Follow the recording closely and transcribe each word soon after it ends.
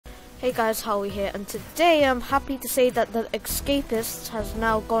Hey guys, Howie here, and today I'm happy to say that the Escapists has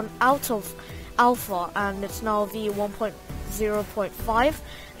now gone out of alpha and it's now v1.0.5.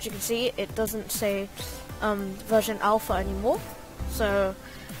 As you can see, it doesn't say version alpha anymore. So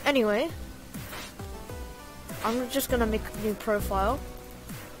anyway, I'm just gonna make a new profile.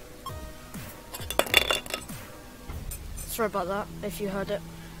 Sorry about that if you heard it.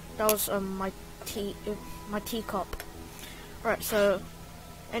 That was my teacup. Right, so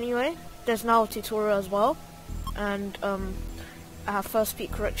anyway, there's now a tutorial as well, and I have first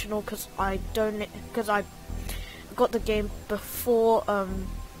speed correctional because I got the game before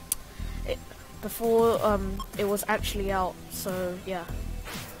it was actually out. So yeah.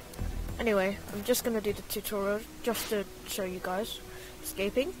 Anyway, I'm just gonna do the tutorial just to show you guys.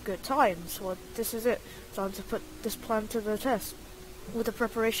 Escaping, good times. Well, this is it. Time to put this plan to the test. With the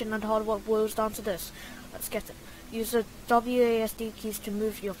preparation and hard work boils down to this. Let's get it. Use the WASD keys to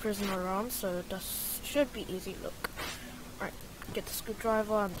move your prisoner around, so that should be easy. Look. Right, get the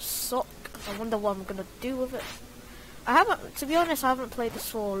screwdriver and the sock. I wonder what I'm gonna do with it. To be honest, I haven't played this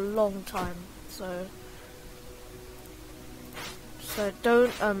for a long time, so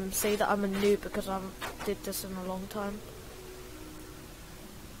don't say that I'm a noob because I haven't did this in a long time.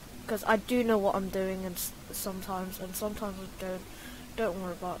 Because I do know what I'm doing, and sometimes I don't. Don't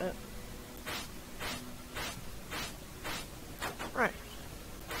worry about it. Right.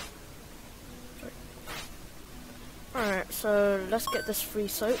 Alright, so let's get this free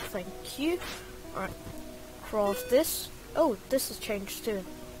soap, thank you. Alright, craft this. Oh, this has changed too.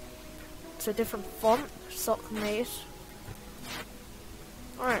 It's a different font, sock maze.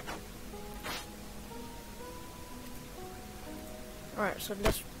 Alright. Alright, so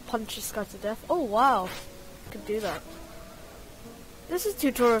let's punch this guy to death. Oh wow, I can do that. This is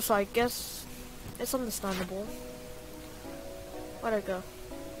tutorial, so I guess it's understandable. Where'd I go? I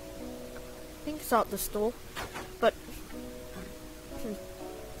think it's out this door. But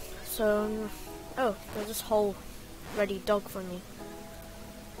so oh, there's this whole ready dog for me.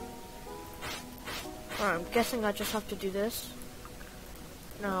 Alright, I'm guessing I just have to do this.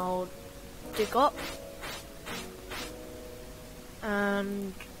 Now dig up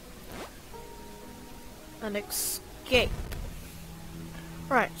and escape.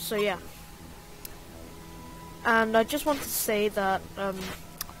 Right, so yeah. And I just want to say that the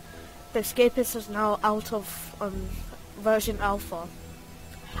Escapists is now out of version alpha.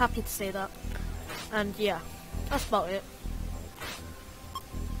 Happy to say that. And yeah, that's about it.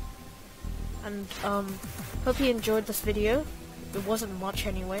 And hope you enjoyed this video. It wasn't much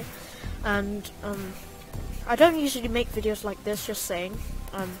anyway. And I don't usually make videos like this, just saying.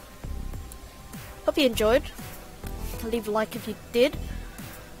 Hope you enjoyed. Leave a like if you did.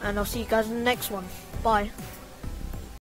 And I'll see you guys in the next one. Bye.